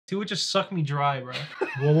Dude would just suck me dry, bro.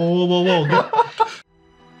 Whoa, whoa, whoa, whoa, whoa.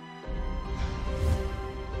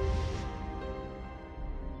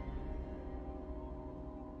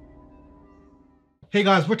 Hey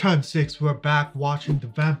guys, we're time 6. We're back watching the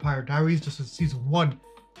Vampire Diaries. This is season 1,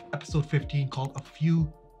 episode 15, called A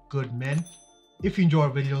Few Good Men. If you enjoy our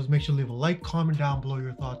videos, make sure to leave a like, comment down below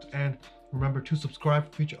your thoughts, and remember to subscribe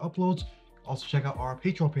for future uploads. Also check out our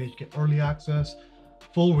Patreon page, get early access,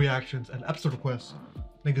 full reactions, and episode requests.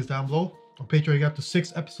 Link is down below. On Patreon, you got up to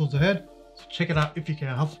 6 episodes ahead, so check it out if you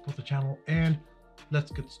can. Help support the channel, and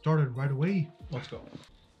let's get started right away. Let's go.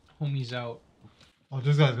 Homie's out. Oh,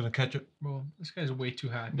 this guy's gonna catch it. Bro, this guy's way too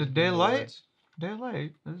happy. The daylight?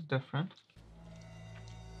 Daylight? This is different.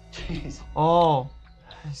 Jeez. Oh.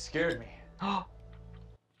 You scared me.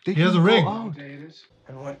 He has a ring. What day it is?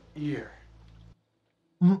 And what year?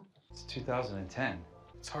 It's 2010.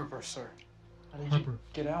 It's Harper, sir. How did you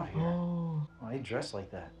get out here? Oh. Why are you dressed like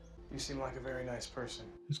that? You seem like a very nice person.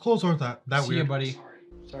 His clothes aren't that See weird. ya, buddy.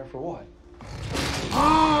 Sorry for what?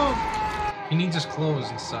 He needs his clothes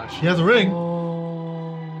and such. He has a ring.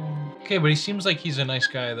 Okay, but he seems like he's a nice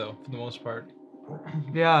guy, though, for the most part.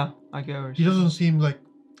 Yeah, I get it. He doesn't seem like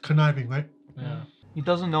conniving, right? Yeah. He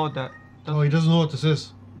doesn't know that. Oh, he doesn't know what this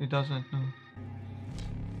is. He doesn't know.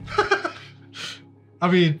 I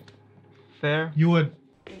mean, Fair? you would.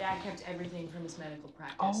 Your dad kept everything from his medical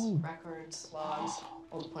practice. Oh. Records, logs,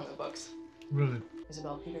 old appointment books. Really?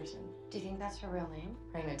 Isabel Peterson. Do you think that's her real name?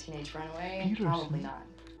 Pregnant teenage runaway? Peterson? Probably not.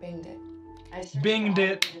 Binged it. I searched Binged for all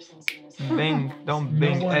it. Peterson's signatures. Bing. Don't No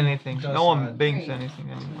bing one anything. does No one that. bings anything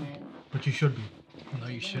anymore. But you should be. No,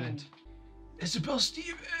 you shouldn't. Isabel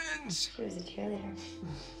Stevens! She was a cheerleader.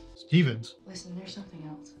 Stevens. Listen, there's something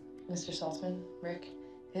else. Mr. Saltzman, Rick,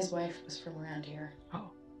 his wife was from around here.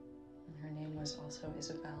 Oh. And her name was also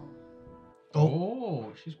Isabel.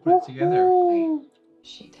 Oh, she's put it together. Wait,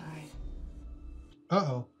 she died.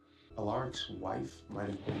 Uh-oh. Alaric's wife might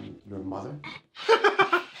have been your mother?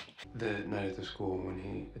 The night at the school when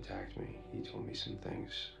he attacked me, he told me some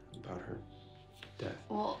things about her death.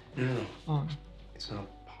 Well, No. Oh. It's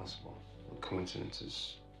not possible.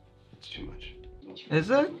 Coincidences, it's too much. Is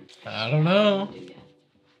it? I don't know.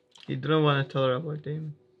 He didn't want to tell her about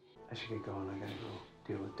Damon. I should get going. I gotta go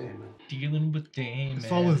deal with Damon. Dealing with Damon.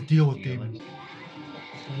 It's always deal with Damon.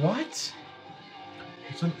 What?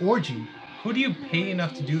 It's an orgy. Who do you pay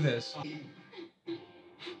enough to do this?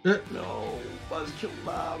 No, Buzzkill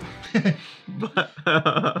Bob.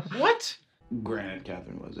 What? Granted,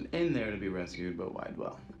 Catherine wasn't in there to be rescued, but why'd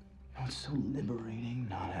well? Oh, it's so liberating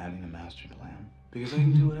not having a master plan. Because I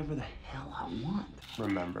can do whatever the hell I want.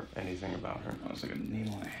 Remember anything about her? I was like a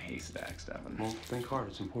needle in a haystack, Stefan. Well, think hard.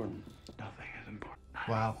 It's important. Nothing is important.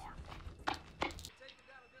 Wow.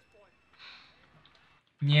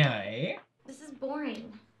 Yeah, eh? This is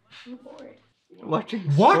boring. I'm bored. Watching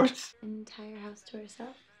What? sports? An entire house to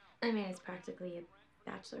herself. I mean, it's practically a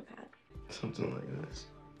bachelor pad. Something like this.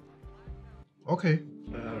 Okay.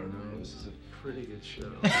 I don't know. This is a pretty good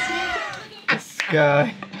show. This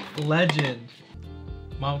guy. Legend.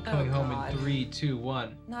 Mom coming home God. in 3, 2,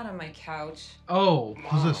 1. Not on my couch. Oh.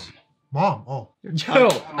 Who's this? Mom. Oh. Yo,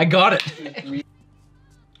 I got it.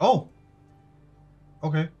 Oh.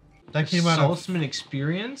 Okay. That came out of Saltzman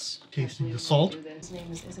experience? tasting the salt. His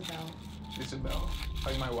name is Isabel. Isabel.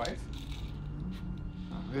 Like my wife?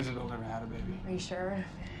 Isabel never had a baby. Are you sure?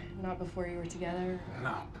 Not before you were together?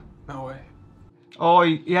 No. No way. Oh,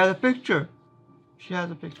 he has a picture. She has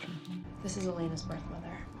a picture. This is Elena's birth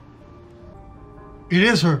mother. It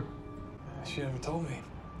is her. She never told me.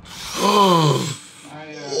 Oops.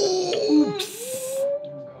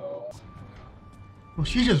 Well,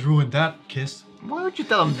 she just ruined that kiss. Why would you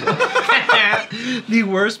tell him that? The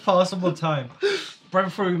worst possible time. Right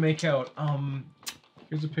before we make out.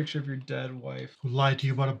 Here's a picture of your dead wife. Who lied to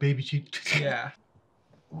you about a baby cheat? Yeah.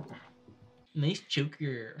 Nice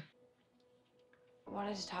choker. I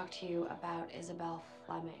wanted to talk to you about Isabel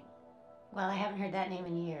Fleming. Well, I haven't heard that name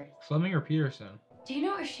in years. Fleming or Peterson? Do you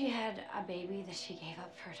know if she had a baby that she gave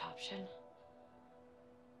up for adoption?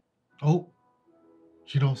 Oh.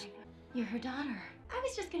 She knows. You're her daughter. I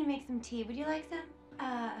was just gonna make some tea. Would you like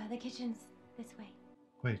some? The kitchen's this way.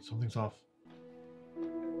 Wait, something's off.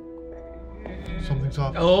 Something's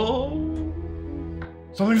off. Oh.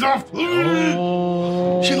 Something's off!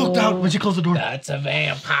 Oh. She looked out when she closed the door. That's a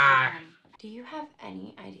vampire. Do you have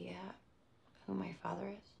any idea who my father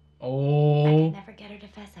is? I Oh. could never get her to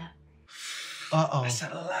fess up. Uh-oh. I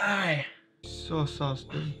said a lie. So sus,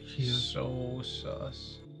 dude. She is. So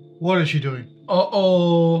sus. What is she doing?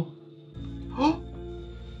 Uh-oh.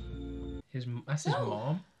 That's his No.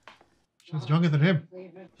 mom? She's younger than him.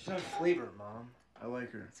 She's not flavor, Mom. I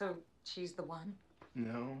like her. So she's the one?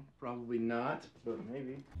 No, probably not, but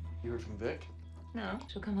maybe. You heard from Vic? No.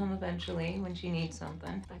 She'll come home eventually when she needs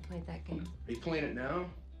something. I played that game. Are you playing it now?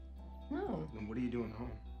 No. Then what are you doing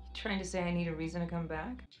home? Trying to say I need a reason to come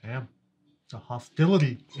back? Damn. The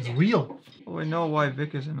hostility is real. Oh, I know why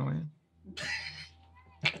Vic is annoying.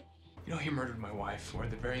 You know, he murdered my wife, or at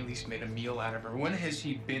the very least made a meal out of her. When has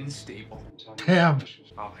he been stable? Damn.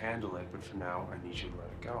 I'll handle it, but for now, I need you to let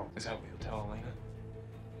it go. Is that what you'll tell Elena?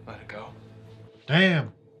 Let it go.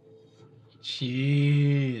 Damn.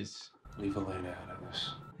 Jeez. Leave Elena out of this.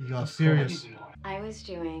 You got serious. I was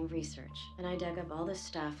doing research, and I dug up all this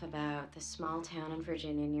stuff about the small town in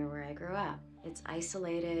Virginia near where I grew up. It's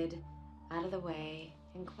isolated, out of the way,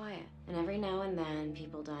 and quiet. And every now and then,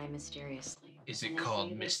 people die mysteriously. Is it And they called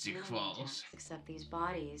say there's Mystic no Falls? Except these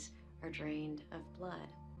bodies are drained of blood.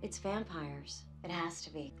 It's vampires. It has to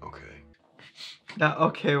be. Okay. That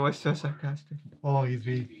okay was so sarcastic. Oh, he's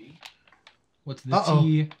being. What's the Uh-oh.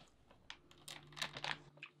 tea?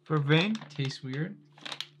 Vervain? Tastes weird.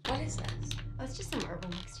 What is this? Oh, it's just some herbal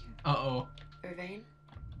mixture. Uh-oh. Vervain?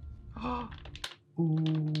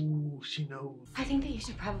 Ooh, she knows. I think that you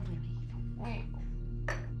should probably leave. Wait.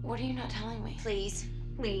 What are you not telling me? Please,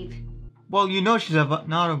 leave. Well, you know she's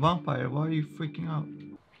not a vampire. Why are you freaking out?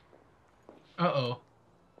 Uh-oh.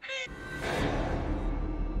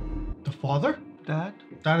 The father? Dad?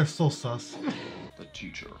 That is so sus. The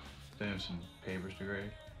teacher. They have some papers to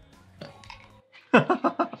grade.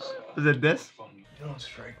 Is it this? You don't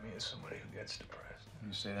strike me as somebody who gets depressed.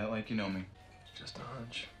 You say that like you know me. Just a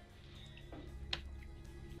hunch.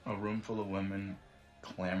 A room full of women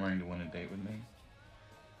clamoring to win a date with me.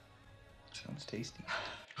 Sounds tasty.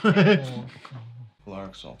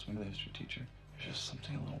 Lark Saltzman, the history teacher. There's just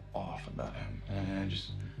something a little off about him. And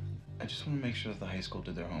I just want to make sure that the high school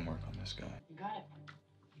did their homework on this guy. You got it.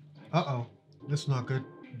 Uh-oh. This is not good.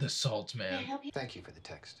 The Salt Can I Man. help you? Thank you for the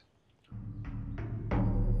text.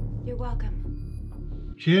 You're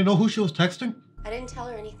welcome. She didn't know who she was texting? I didn't tell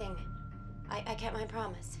her anything. I kept my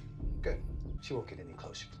promise. Good. She won't get any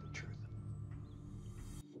closer to the truth.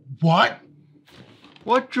 What?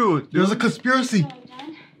 What truth? There's a conspiracy.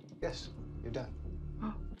 Yes, you're done.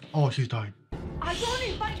 Oh, she's dying. I won't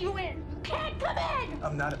invite you in. You can't come in.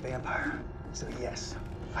 I'm not a vampire, so yes,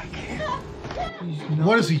 I can.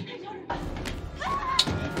 What is he?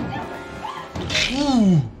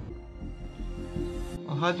 Ooh.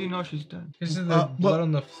 Well, how do you know she's dead? This is the blood look.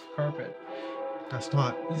 on the carpet. That's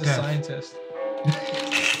not. He's a death. scientist.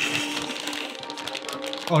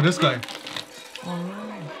 Oh, this guy.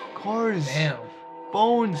 Alright. Cars. Damn.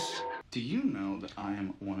 Bones. Do you know that I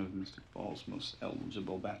am one of Mystic Falls' most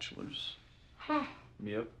eligible bachelors?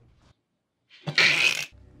 Yep.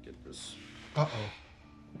 Get this. Uh-oh.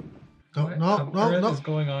 No, What no, on no, earth no. is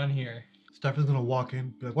going on here? Stephanie's gonna walk in,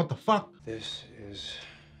 be like, what the fuck? This is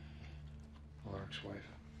Lark's wife.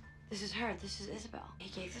 This is her. This is Isabel. He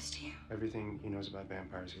gave this to you. Everything he knows about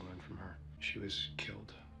vampires he learned from her. She was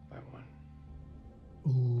killed by one.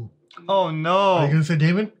 Ooh. Oh Are you no. gonna say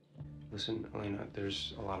Damon? Listen, Elena,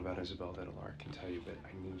 there's a lot about Isabel that Lark can tell you, but I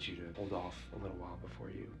need you to hold off a little while before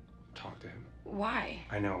you talk to him. Why?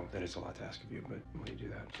 I know that it's a lot to ask of you, but will you do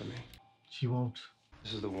that for me? She won't.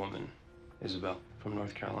 This is the woman, Isabel, from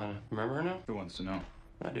North Carolina. Remember her now? Who wants to know?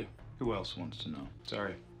 I do. Who else wants to know?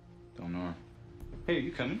 Sorry. Don't know her. Hey, are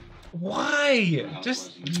you coming? Why?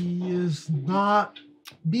 Just He is not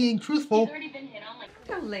being truthful.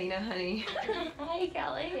 Elena, honey. Hi,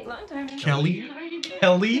 Kelly. Long time. Kelly.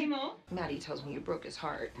 Kelly? Maddie tells me you broke his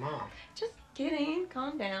heart. Mom. Just kidding.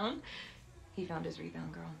 Calm down. He found his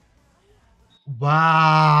rebound girl.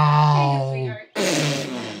 Wow.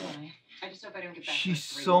 I just hope I don't get She's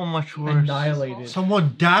so much worse. annihilated.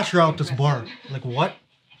 Someone dash her out this bar. Like what?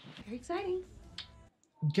 Very exciting.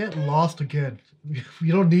 Get lost again.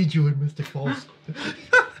 We don't need you in Mystic Falls.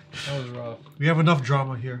 That was rough. We have enough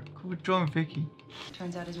drama here. Quit drawing Vicky.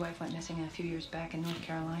 Turns out his wife went missing a few years back in North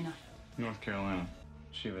Carolina. North Carolina.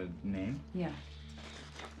 She have a name? Yeah.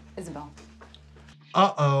 Isabel.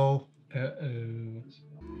 Uh-oh. Uh-oh.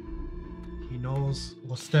 He knows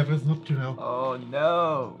what Stephanie's up to now. Oh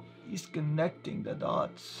no. He's connecting the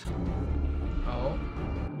dots. Oh.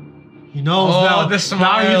 He knows Oh, now. the Now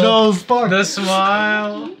smile. he knows. Fuck. The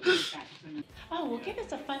smile. Oh, well, give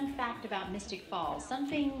us a fun fact about Mystic Falls.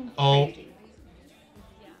 Something Oh. crazy.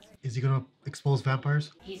 Is he gonna expose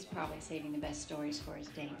vampires? He's probably saving the best stories for his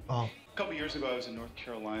date. Oh. A couple years ago, I was in North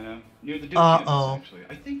Carolina, near the Duke Uh-oh. campus, actually.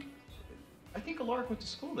 I think Alark went to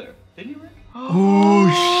school there. Didn't he, Rick? Oh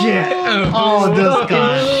shit. Oh, this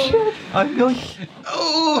guy. I know. I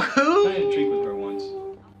had a drink with her once.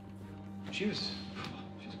 She's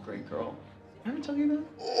a great girl. I never tell you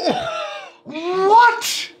that?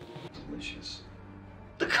 What? Delicious.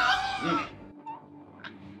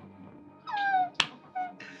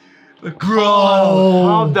 Bro.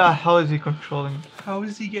 How the hell is he controlling? How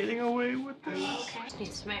is he getting away with this?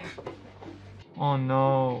 Need some air. Oh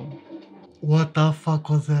no. What the fuck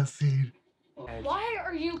was that scene? Why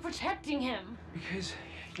are you protecting him? Because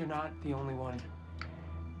you're not the only one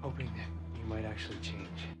hoping that you might actually change.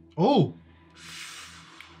 Oh.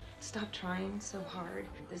 Stop trying so hard.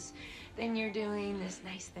 This thing you're doing, this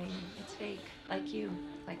nice thing, it's fake. Like you,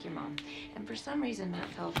 like your mom. And for some reason Matt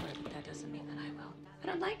fell for it, but that doesn't mean that I will. I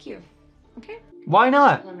don't like you, okay? Why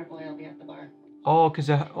not? Lemon boy will be at the bar. Oh, cause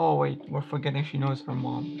oh wait, we're forgetting she knows her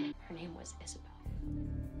mom. Her name was Isabel.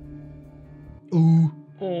 Ooh.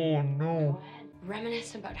 Oh no.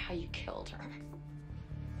 Reminisce about how you killed her.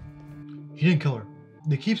 He didn't kill her.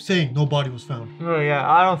 They keep saying no body was found. Oh yeah,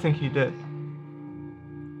 I don't think he did.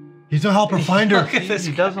 He's gonna help her find her. Look at this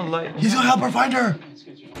He guy. doesn't like. He's gonna help her find her.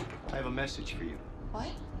 I have a message for you. What?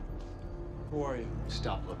 Who are you?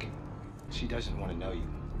 Stop looking. She doesn't want to know you.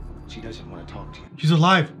 She doesn't want to talk to you. She's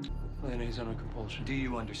alive. Lena, he's under compulsion. Do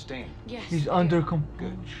you understand? Yes. He's under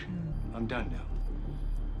compulsion. I'm done now.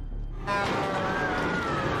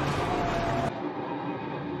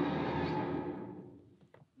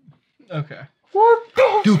 Okay. What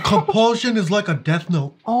the? Dude, compulsion is like a death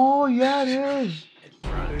note. Oh yeah, it is.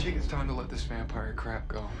 I think it's time to let this vampire crap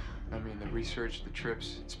go. I mean, the research, the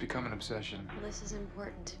trips, it's become an obsession. Well, this is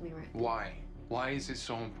important to me, Rick. Why? Why is it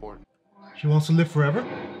so important? She wants to live forever?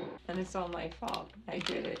 And it's all my fault. I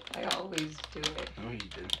did it. I always do it. No, you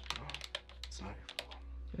didn't. It's not your fault.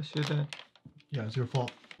 Yes, you did. Yeah, it's your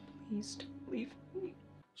fault. Please don't leave me.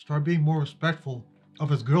 Start being more respectful of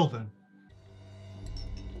his girl then.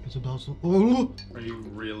 Isabel's. Oh! Are you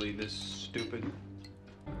really this stupid?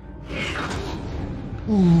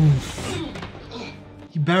 Oof.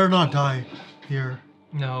 He better not die here.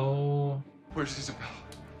 No. Where's Isabel?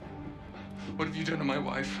 What have you done to my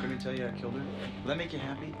wife? Let me tell you I killed her. Will that make you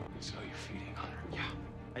happy? So you're feeding on her. Yeah,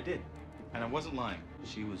 I did. And I wasn't lying.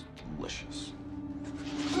 She was delicious.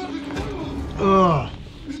 Ugh.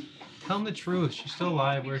 Tell him the truth. She's still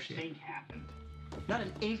alive. Where is she? Thing happened. Not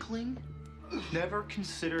an inkling. Never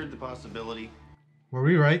considered the possibility. Were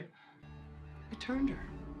we right? I turned her.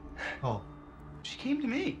 Oh. She came to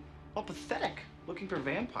me, all pathetic, looking for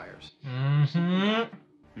vampires. Mm-hmm.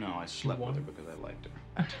 No, I slept with her because I liked her.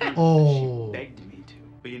 Oh. She begged me to.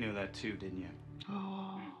 But you knew that too, didn't you?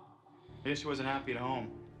 I guess she wasn't happy at home.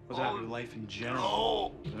 Wasn't happy with life in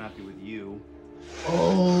general. Wasn't happy with you.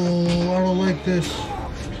 Oh, I don't like this.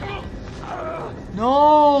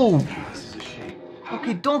 No. This is a shame.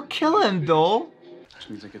 Okay, don't kill him though. Which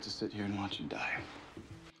means I get to sit here and watch you die.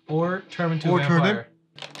 Or turn him into Or a turn vampire.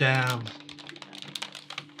 Damn.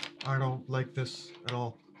 I don't like this at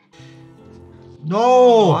all.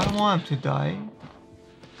 No! I don't want him to die.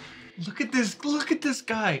 Look at this. Look at this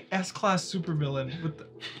guy. S-class supervillain with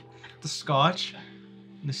the scotch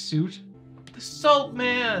and the suit. The Salt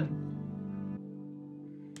Man.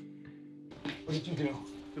 What did you do?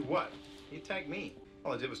 Do what? He attacked me.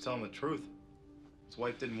 All I did was tell him the truth. His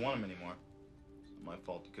wife didn't want him anymore. It's my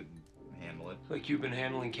fault he couldn't handle it. Like you've been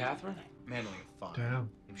handling Catherine? I'm handling it fine. Damn.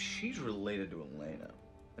 If she's related to Elena,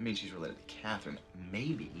 that means she's related to Catherine.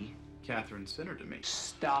 Maybe Catherine sent her to me.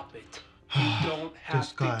 Stop it. You don't have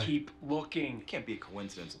This guy. to keep looking. It can't be a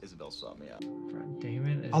coincidence Isabel sought me out.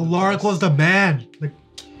 Damon is Alaric was the man. Like,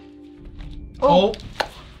 Oh.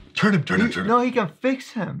 turn him, turn him, turn him. No, he can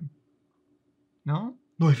fix him. No?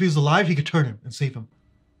 No, if he's alive, he could turn him and save him.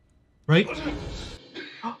 Right? What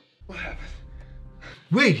happened?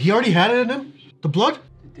 Wait, he already had it in him? The blood?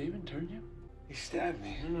 Did David turn you? He stabbed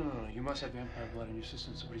me. No. You must have vampire blood in your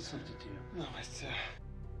system. Somebody slipped it to you. No, it's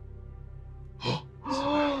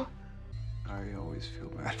I always feel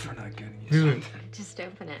bad for not getting you Dude. something. Just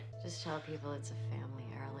open it. Just tell people it's a family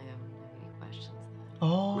heirloom. Nobody questions that.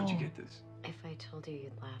 Oh. Where'd you get this? If I told you,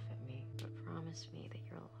 you'd laugh at me. But promise me that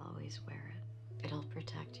you'll always wear it. It'll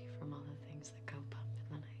protect you from all the things that go bump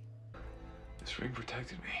in the night. This ring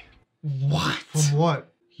protected me. What? From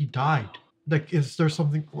what? He died. Like, is there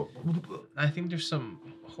something? I think there's some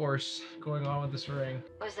horse going on with this ring.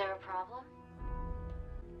 Was there a problem?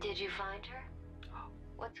 Did you find her?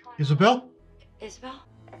 What's going Isabel? on? Isabel?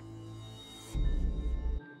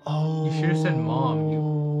 Oh. You should have said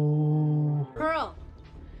mom. Pearl.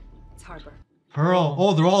 It's Harper. Pearl.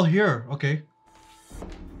 Oh, they're all here. Okay.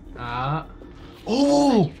 Ah.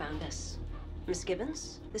 Oh! You found us. Miss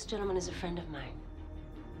Gibbons, this gentleman is a friend of mine.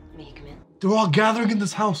 May he come in? They're all gathering in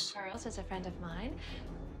this house. Pearl's is a friend of mine.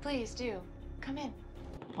 Please do. Come in.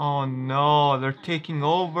 Oh no, they're taking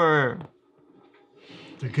over.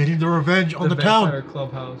 They're getting their revenge on the Vampire town.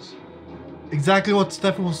 Clubhouse. Exactly what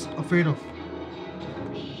Stefan was afraid of.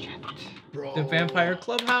 Bro. The Vampire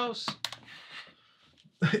Clubhouse.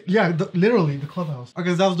 Yeah, literally the clubhouse.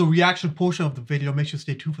 Okay, so that was the reaction portion of the video. Make sure to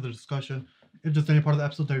stay tuned for the discussion. If there's any part of the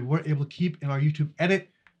episode that we weren't able to keep in our YouTube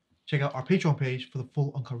edit, check out our Patreon page for the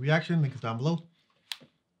full uncut reaction. Link is down below.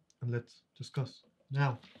 And let's discuss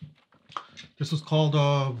now. This was called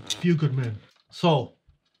Few Good Men. So,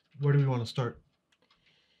 where do we want to start?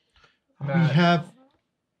 We have...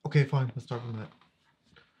 Okay, fine. Let's start with that.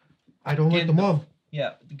 I don't like the mom.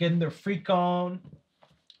 Yeah, getting their freak on.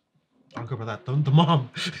 I'll go for that. The mom.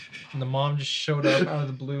 And the mom just showed up out of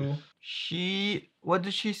the blue. What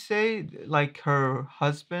did she say? Like her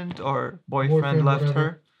husband or boyfriend left whatever.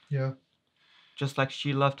 her? Yeah. Just like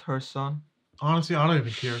she left her son? Honestly, I don't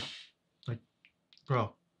even care. Like,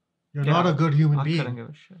 bro, you're not a good human being. I couldn't give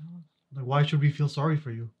a shit. Like, why should we feel sorry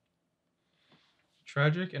for you?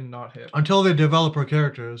 Tragic and not hip. Until they develop her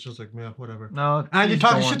character, it's just like, man, whatever. No, and you're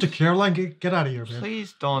talking shit to Caroline. Get out of here, man.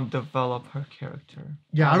 Please don't develop her character.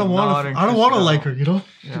 Yeah, I don't want to like her. You know.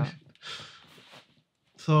 Yeah.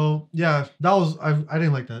 So yeah, that was I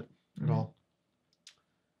didn't like that at all.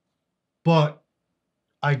 But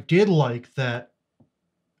I did like that.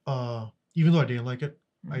 Even though I didn't like it,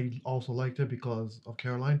 I also liked it because of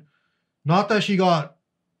Caroline. Not that she got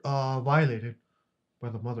violated by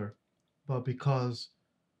the mother, but because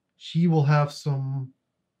she will have some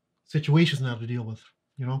situations now to deal with,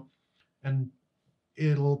 you know, and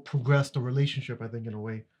it'll progress the relationship, I think, in a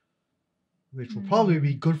way, which will probably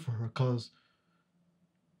be good for her, because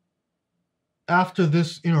after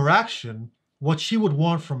this interaction, what she would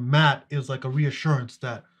want from Matt is like a reassurance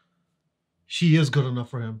that she is good enough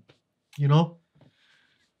for him, you know?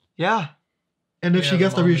 Yeah. And if she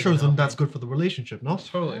gets the reassurance, then that's good for the relationship, no?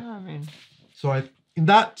 Totally. Yeah, I mean... So in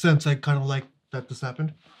that sense, I kind of like that this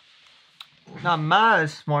happened. Now, Matt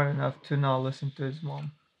is smart enough to not listen to his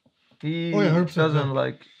mom. He doesn't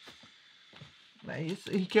like...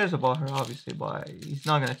 He cares about her, obviously, but he's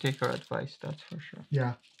not going to take her advice, that's for sure.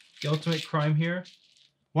 Yeah. The ultimate crime here?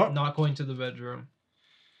 What? Not going to the bedroom.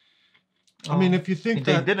 I mean, if you think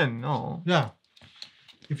they that... didn't know. Yeah.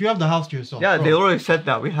 If you have the house to yourself. Yeah, they already said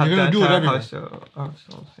that. We have the entire house to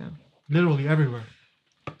ourselves, yeah. Literally everywhere.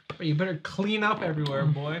 But you better clean up everywhere,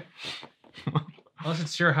 boy. Unless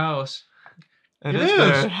it's your house. It is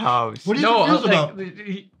their house. What are you confused about?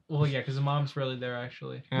 Well, yeah, because the mom's really there,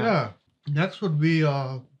 actually. Yeah. Next would be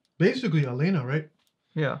basically Elena, right?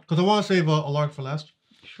 Yeah. Because I want to save a lark for last.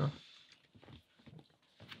 Sure.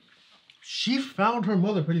 She found her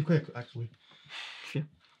mother pretty quick, actually.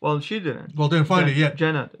 Well, she didn't. Well, didn't find it yet.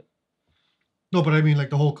 Jenna did. No, but I mean like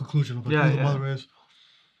the whole conclusion of like, who the mother is.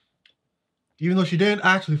 Even though she didn't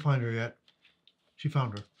actually find her yet, she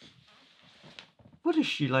found her. What is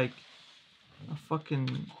she, like? A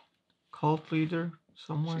fucking cult leader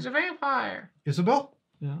somewhere? She's a vampire. Isabel?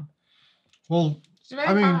 Yeah. Well, she's a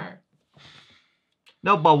vampire.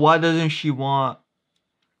 No, but why doesn't she want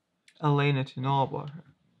Elena to know about her?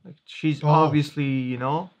 Like, she's obviously, you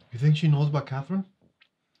know. You think she knows about Catherine?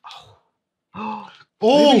 Oh,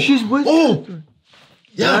 maybe she's with Catherine.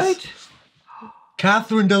 Yes. Right?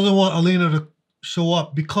 Catherine doesn't want Elena to show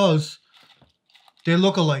up because they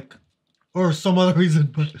look alike. Or some other reason.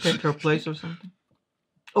 But take her place or something?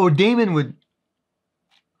 Or Damon would...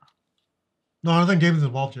 No, I don't think Damon's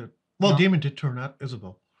involved yet. Well, No. Damon did turn out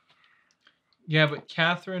Isabel. Yeah, but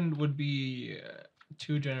Catherine would be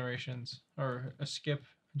 2 generations. Or a skip.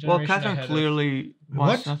 Well, Catherine clearly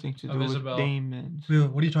wants nothing to do with Isabel. Damon. Wait,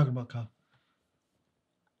 what are you talking about, Kyle?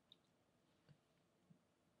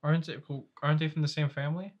 Aren't they from the same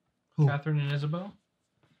family? Who? Catherine and Isabel?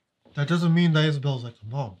 That doesn't mean that Isabel's like the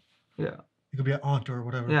mom. Yeah. It could be an aunt or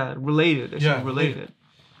whatever. Yeah, related. It's Yeah, related.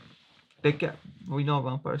 They can. We know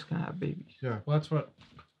vampires can have babies. Yeah. Well, that's what...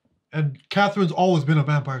 And Catherine's always been a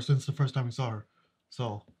vampire since the first time we saw her.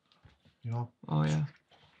 So, you know. Oh, yeah.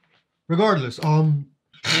 Regardless, Damon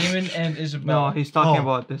and Isabel. No, he's talking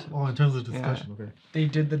about this. Oh, in terms of discussion, okay. They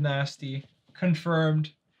did the nasty. Confirmed.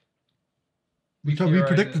 We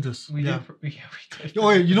predicted this. We yeah. did. Oh,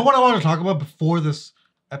 wait, you know what I want to talk about before this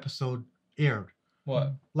episode aired?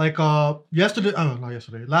 What? Like yesterday, not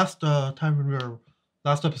yesterday. Last time when we were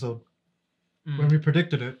last episode when we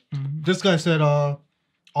predicted it, this guy said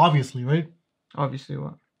obviously, right? Obviously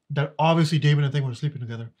what? That obviously Damon and Thing were sleeping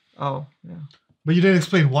together. Oh, yeah. But you didn't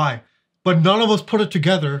explain why. But none of us put it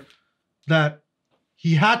together that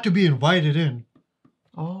he had to be invited in.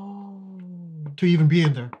 Oh. To even be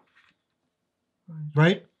in there.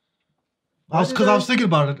 Right? Because I was thinking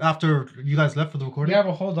about it after you guys left for the recording. Yeah,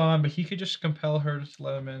 but hold on. But he could just compel her to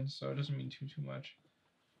let him in, so it doesn't mean too much.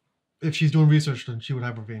 if she's doing research, then she would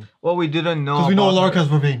have Vervain. Well, we didn't know. Because we know Alaric has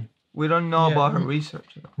Vervain. We don't know about her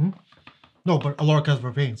research. No, but Alaric has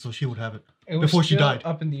Vervain, so she would have it, It was before she still died.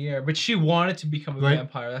 up in the air, but she wanted to become a Right.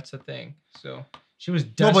 vampire. That's the thing. So she was No,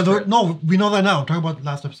 desperate. but we know that now. I'm talking about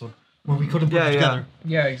last episode where we couldn't put it together.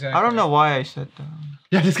 Yeah, exactly. I don't know why I said that.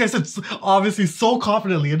 Yeah, this guy said obviously so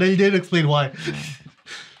confidently, and then he didn't explain why.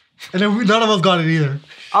 And then none of us got it either.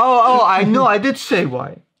 Oh, I know. I did say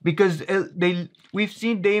why. Because we've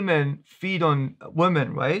seen Damon feed on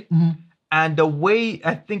women, right? Mm-hmm. And the way,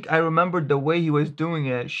 I think I remember the way he was doing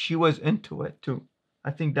it, she was into it too.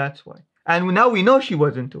 I think that's why. And now we know she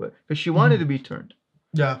was into it because she wanted to be turned.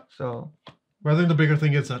 Yeah. So. But I think the bigger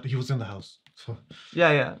thing is that he was in the house. So.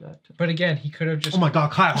 Yeah. But again, he could have just. Oh my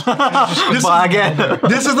God, Kyle!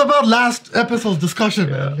 this is about last episode's discussion,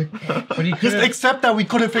 man. But he just accept that we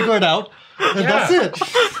couldn't figure it out, and that's it.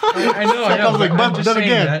 I know. I was like, I'm but just then saying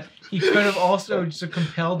again, that he could have also just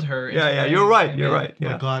compelled her. into Yeah, letting you're right. him You're in. right. Oh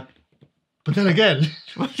Yeah. my God. But then again,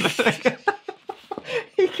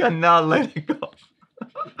 he cannot let it go.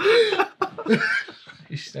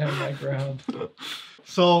 You stand my ground.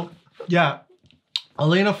 So yeah,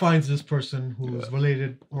 Elena finds this person who's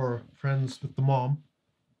related or friends with the mom,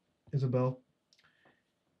 Isabel,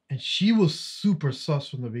 and she was super sus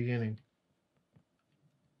from the beginning.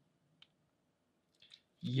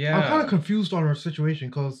 Yeah. I'm kind of confused on her situation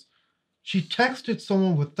because she texted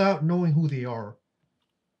someone without knowing who they are.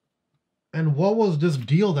 And what was this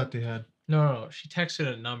deal that they had? No. She texted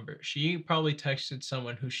a number. She probably texted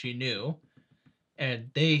someone who she knew, and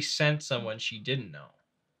they sent someone she didn't know.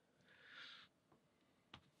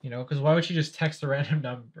 You know, because why would she just text a random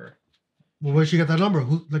number? Well, where did she get that number?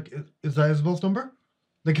 Who, like, is that Isabel's number?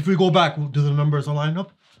 Like, if we go back, do the numbers align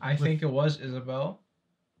up? I think it was Isabel.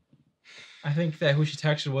 I think that who she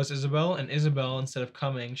texted was Isabel, and Isabel, instead of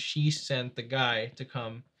coming, she sent the guy to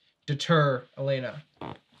come deter Elena.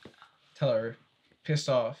 Tell her, pissed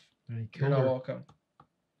off. And he You're killed not her. welcome.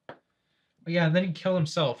 But yeah, and then he killed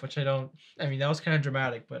himself, which I mean, that was kind of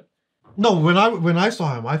dramatic, but... No, when I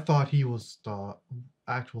saw him, I thought he was the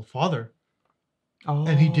actual father. Oh.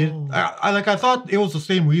 And he did. I thought it was the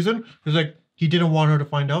same reason. It was like, he didn't want her to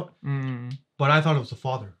find out. But I thought it was the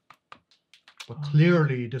father. But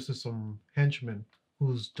clearly, this is some henchman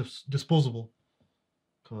who's disposable.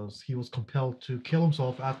 Because he was compelled to kill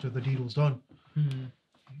himself after the deed was done.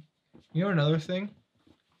 You know another thing?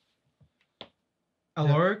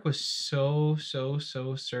 Alaric was so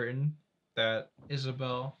certain that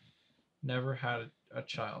Isabel never had a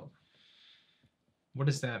child. What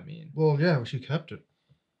does that mean? Well, yeah, she kept it.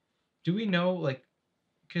 Do we know, like,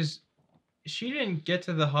 because she didn't get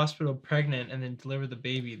to the hospital pregnant and then deliver the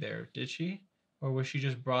baby there, did she? Or was she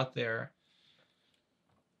just brought there,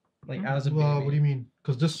 like, as a baby? What do you mean?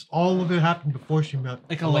 Because all of it happened before she met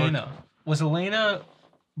Like Alaric. Elena. Was Elena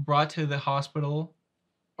brought to the hospital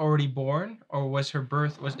already born? Or was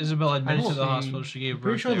Isabel admitted to the hospital she gave birth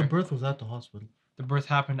Pretty sure there? the birth was at the hospital. The birth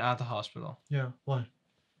happened at the hospital. Yeah, why?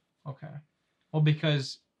 Okay. Well,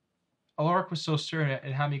 because Alaric was so certain,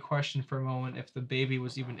 it had me question for a moment if the baby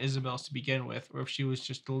was even Isabel's to begin with, or if she was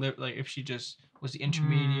just if she just was the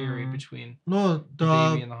intermediary between the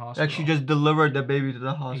baby and the hospital. Like she just delivered the baby to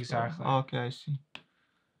the hospital. Exactly. Okay, I see.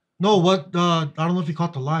 No, what? I don't know if you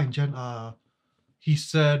caught the line, Jen. He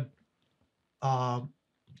said,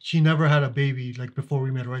 she never had a baby like before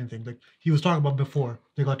we met or anything. Like he was talking about before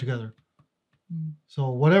they got together. So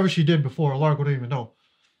whatever she did before, Alaric wouldn't even know.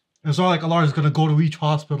 It's not like Alaric's gonna go to each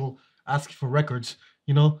hospital asking for records,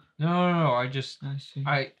 you know? No. I see.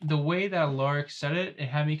 The way that Alaric said it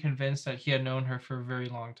had me convinced that he had known her for a very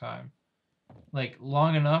long time, like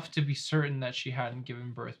long enough to be certain that she hadn't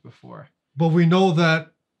given birth before. But we know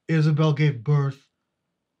that Isabel gave birth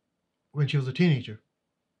when she was a teenager.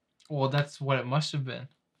 Well, that's what it must have been,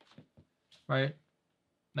 right?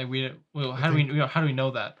 Like how do we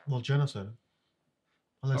know that? Well, Jenna said it.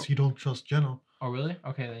 Unless you don't trust Jenna. Oh, really?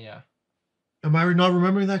 Okay, then yeah. Am I not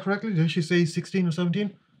remembering that correctly? Didn't she say 16 or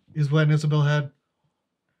 17 is when Isabel had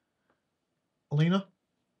Elena?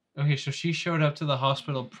 Okay, so she showed up to the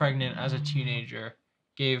hospital pregnant as a teenager,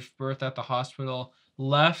 gave birth at the hospital,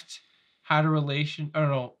 left, had a relation.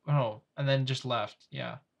 Oh no, and then just left.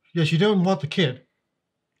 Yeah. Yeah, she didn't want the kid,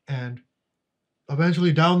 and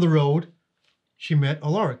eventually down the road, she met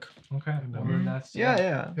Alaric. Okay. Well, then that's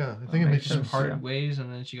Yeah. I think it makes sense. Parted ways,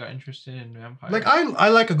 and then she got interested in vampires. Like I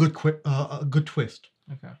like a good twist.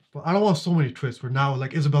 Okay. But I don't want so many twists where now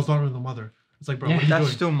like Isabel's not even the mother. It's like, bro, what are you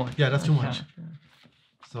that's doing? too much. Yeah, that's too much.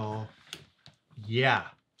 So, yeah.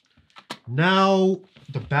 Now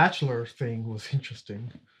the Bachelor thing was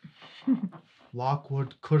interesting.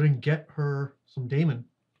 Lockwood couldn't get her some Damon.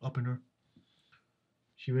 up in her.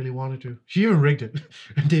 She really wanted to. She even rigged it,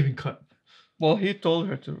 and Damon cut. Well, he told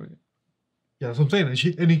her to rig it. Yeah, that's what I'm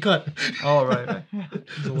saying. And he cut. Oh, right.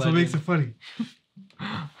 That's what makes it funny.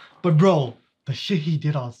 But bro, the shit he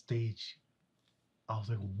did on stage, I was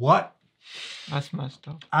like, what? That's messed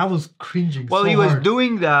up. I was cringing. Well, so he was hard.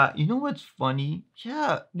 doing that. You know what's funny?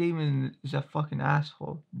 Yeah, Damon is a fucking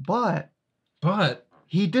asshole. But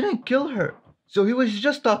he didn't kill her. So he was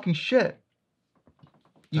just talking shit.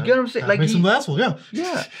 You get what I'm saying? That makes him an asshole, yeah.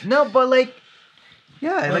 Yeah. No, but like,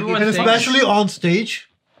 yeah. Like, and especially on stage.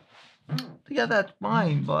 Yeah, that's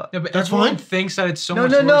fine, but... Yeah, but that's everyone fine. thinks that it's so no,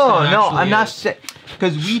 much no, worse no, than it no. actually I'm not is. saying...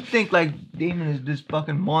 Because we think, like, Damon is this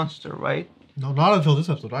fucking monster, right? No, not until this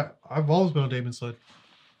episode. I've always been on Damon's side.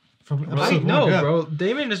 From episode No, one, yeah. bro.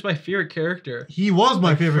 Damon is my favorite character. He was my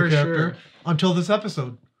Like, favorite for character sure. until this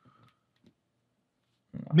episode.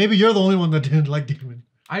 Maybe you're the only one that didn't like Damon.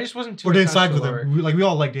 I just wasn't too Or didn't attached side to with Alaric. him. We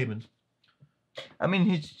all like Damon. I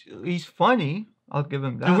mean, he's funny. I'll give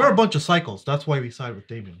him that. And we're a bunch of cycles. That's why we side with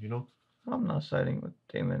Damon, you know? I'm not siding with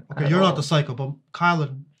Damon. Okay, at you're all. not the psycho, but Kyle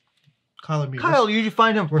and me. Kyle, you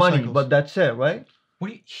find him we're funny, cycles. but that's it, right?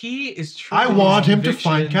 He is true. I want him to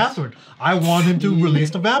find Catherine. I want him to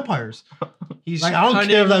release the vampires. He's like, I don't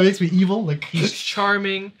care if that makes me evil. Like, he's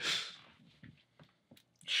charming.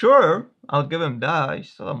 Sure, I'll give him that. He's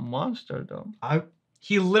still a monster, though.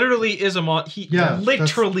 He literally is a monster. He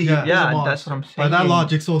literally yeah, is yeah, a monster. that's what I'm saying. by that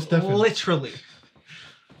logic, so is Stefan. Literally.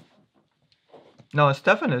 No,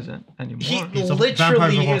 Stefan isn't anymore. He He's a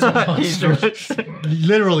literally vampire is a monster. monster.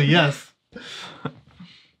 Literally, yes.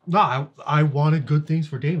 No, I wanted good things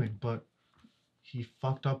for Damon, but he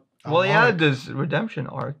fucked up. Well, he Alaric. had this redemption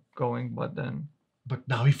arc going, but then... But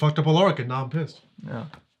now he fucked up Alaric, and now I'm pissed. Yeah.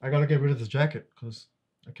 I gotta get rid of this jacket, because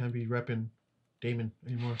I can't be repping Damon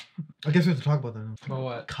anymore. I guess we have to talk about that now. About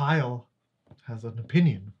what? Kyle has an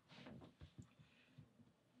opinion.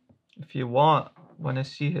 If you want to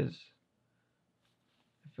see his...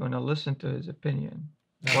 If you want to listen to his opinion,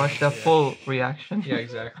 watch that full reaction. Yeah,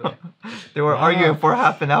 exactly. They were arguing for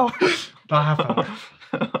half an hour. Not half an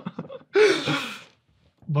hour.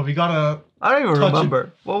 But we gotta... I don't even touch remember. it.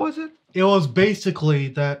 What was it? It was basically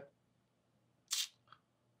that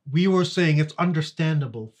we were saying it's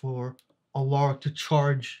understandable for Alaric to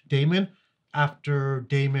charge Damon after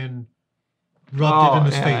Damon rubbed it in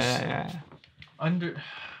his face.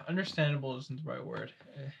 Understandable isn't the right word.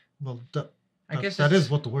 Well, I guess that it's- is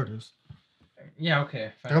what the word is. Yeah,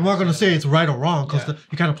 okay. Like, I'm not going to say it's right or wrong, because Yeah.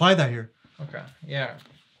 you can't apply that here. Okay, yeah.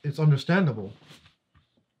 It's understandable.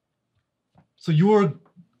 So you were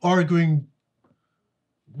arguing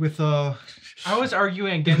with I was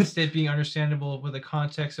arguing against it being understandable with the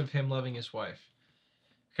context of him loving his wife,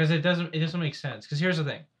 because it doesn't make sense. Because here's the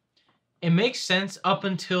thing, it makes sense up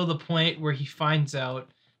until the point where he finds out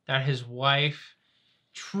that his wife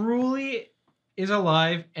truly is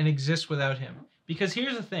alive and exists without him. Because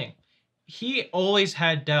here's the thing, he always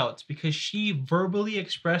had doubts because she verbally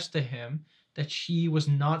expressed to him that she was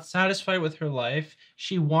not satisfied with her life.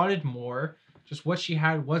 She wanted more. Just what she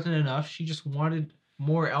had wasn't enough. She just wanted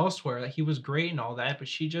more elsewhere. That he was great and all that, but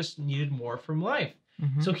she just needed more from life.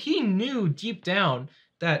 Mhm. So he knew deep down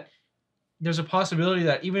that there's a possibility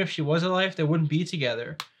that even if she was alive, they wouldn't be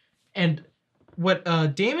together. And what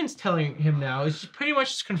Damon's telling him now is pretty much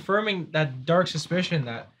just confirming that dark suspicion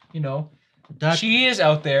that, you know, that. she is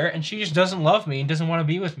out there and she just doesn't love me and doesn't want to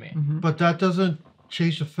be with me. But that doesn't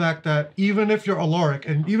change the fact that even if you're Alaric,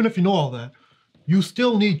 and even if you know all that, you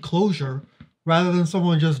still need closure rather than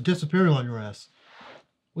someone just disappearing on your ass.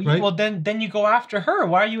 Well, Right? well then you go after her.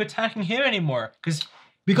 Why are you attacking him anymore?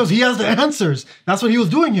 Because he has the answers. That's what he was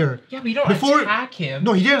doing here. Yeah, but you don't attack him.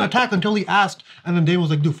 No, he didn't attack until he asked, and then Damon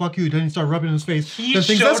was like, dude, fuck you. Then he started rubbing in his face. He Then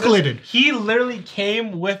things showed us- escalated. He literally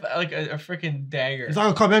came with like a freaking dagger. He's not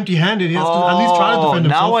gonna come empty-handed. He has to at least try to defend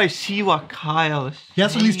himself. Now I see what Kyle is He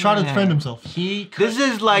has to at least try to saying. defend himself. This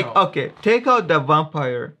is like, okay, take out the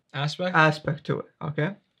vampire aspect to it,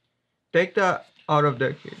 okay? Take that out of the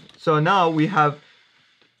equation. So now we have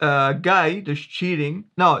a guy that's cheating.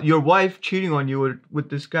 No, your wife cheating on you with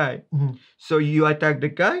this guy. Mhm. So you attack the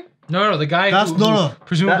guy? No, the guy That's- who no.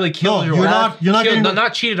 presumably That- killed no, your you're wife. not- you're not Killed- getting no, the-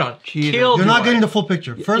 not cheated on. Cheated. Killed You're your not getting wife. the full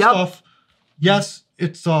picture. First Yep. off, yes,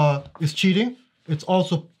 it's cheating. It's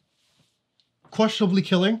also questionably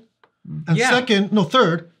killing. And Yeah.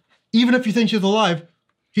 third, even if you think she's alive,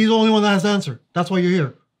 he's the only one that has the answer. That's why you're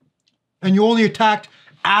here. And you only attacked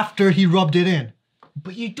after he rubbed it in.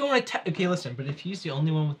 But you don't attack. Okay, listen. But if he's the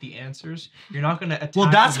only one with the answers, you're not gonna attack. Well,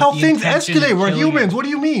 that's him how with the things intention of escalate. We're killing him. humans. What do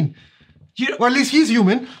you mean? Or at least he's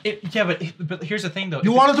human. But here's the thing, though.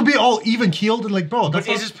 You want it to be all even keeled and like, bro. But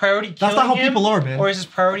is his priority killing That's not how him, people are, man. Or is his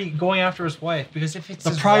priority going after his wife? Because if it's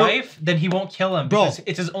his wife, then he won't kill him. Bro, Because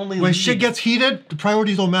it's his only when lead. shit gets heated, the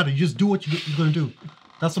priorities don't matter. You just do what you're gonna do.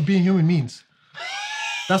 That's what being human means.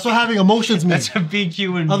 That's what having emotions means. That's a big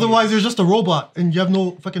human. Otherwise, you're just a robot and you have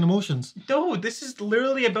no fucking emotions. No, this is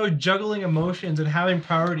literally about juggling emotions and having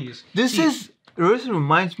priorities. This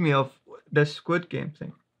reminds me of the Squid Game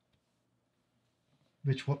thing.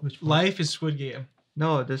 Which one? Life is Squid Game.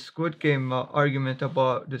 No, the Squid Game argument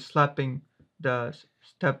about the slapping the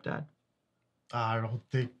stepdad. I don't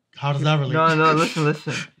think. How does that relate? No,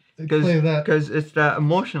 listen. Because it's that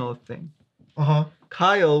emotional thing.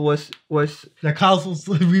 Kyle was Kyle's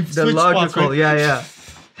we've the switched logical. spots, right? Yeah.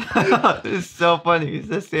 It's so funny. It's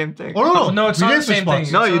the same thing. No, it's not the same thing.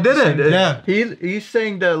 No, you didn't. Yeah. He's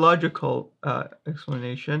saying the logical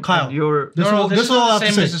explanation. Kyle, and you're this is all I the have to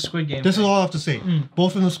same say. as the Squid Game. This is all I have to say.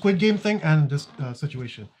 Both in the Squid Game thing and this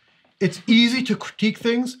situation. It's easy to critique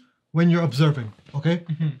things when you're observing, okay?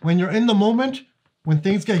 When you're in the moment, when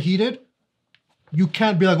things get heated, you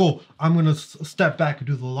can't be like, oh, I'm going to step back and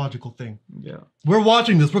do the logical thing. Yeah. We're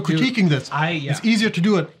watching this. We're critiquing this. Yeah. It's easier to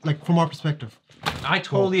do it like from our perspective. I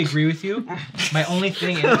totally agree with you. My only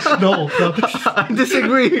thing is no, I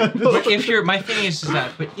disagree. But if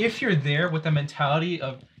you're there with the mentality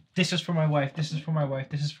of this is for my wife, this is for my wife,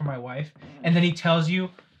 this is for my wife, and then he tells you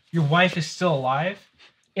your wife is still alive,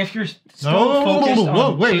 if you're still focused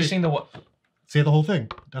on chasing the say the whole thing.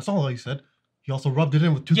 That's not all he said. He also rubbed it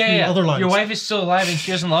in with three other lines. Your wife is still alive and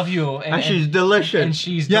she doesn't love you. And she's delicious. And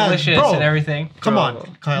she's delicious and everything. Come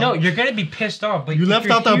on, Kyle. No, you're going to be pissed off. But you left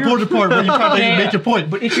out that important part when you tried to make your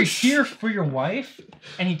point. But if you're here for your wife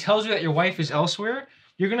and he tells you that your wife is elsewhere,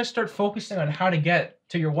 you're going to start focusing on how to get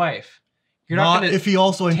to your wife. You're not going to if he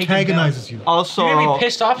also antagonizes you. Also, you're going to be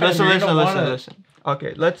pissed off at him. Listen.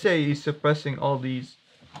 Okay, let's say he's suppressing all these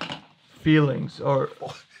feelings of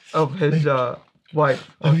his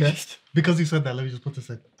wife. Okay. Because he said that, let me just put this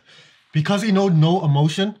in. Because he showed no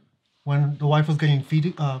emotion when the wife was getting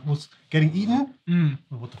eaten. Wait,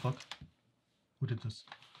 what the fuck? Who did this?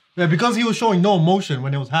 Yeah, because he was showing no emotion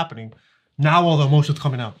when it was happening. Now all the emotions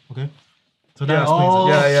coming out. Okay. So that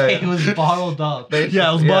explains it. It was bottled up. Basically.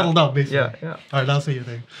 Yeah, it was bottled up, basically. Yeah. All right, now say your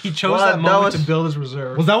thing. He chose that moment to build his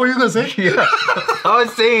reserve. Was that what you were gonna say? Yeah. I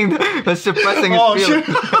was saying suppressing his feelings.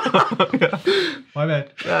 Shit. My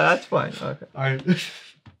bad. Yeah, that's fine. Okay. All right.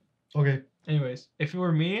 Okay. Anyways, if it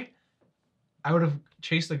were me, I would have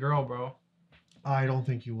chased the girl, bro. I don't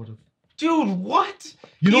think you would have. Dude, what?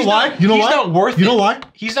 You know why? You know why? He's not worth it. You know why?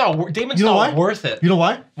 He's not. Damon's not worth it. You know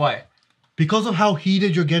why? Why? Because of how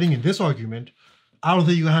heated you're getting in this argument, I don't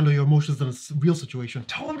think you can handle your emotions in a real situation.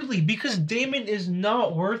 Totally, because Damon is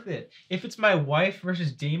not worth it. If it's my wife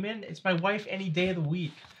versus Damon, it's my wife any day of the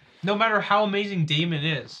week. No matter how amazing Damon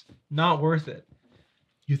is, not worth it.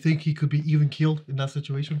 You think he could be even keeled in that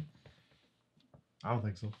situation? I don't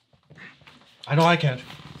think so. I know I can't.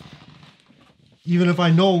 Even if I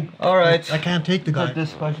know, all right, I can't take the guy.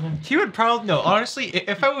 He would probably no. Honestly,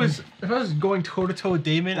 if I was going toe to toe with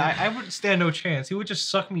Damon, I would stand no chance. He would just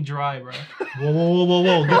suck me dry, bro.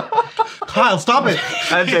 Whoa! Kyle, stop it!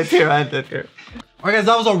 End it here. Alright guys,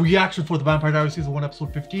 that was our reaction for the Vampire Diaries Season 1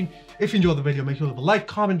 Episode 15. If you enjoyed the video, make sure to leave a like,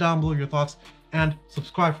 comment down below your thoughts, and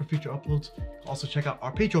subscribe for future uploads. Also check out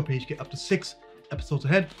our Patreon page, get up to 6 episodes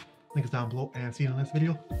ahead. Link is down below, and see you in the next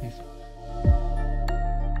video. Peace.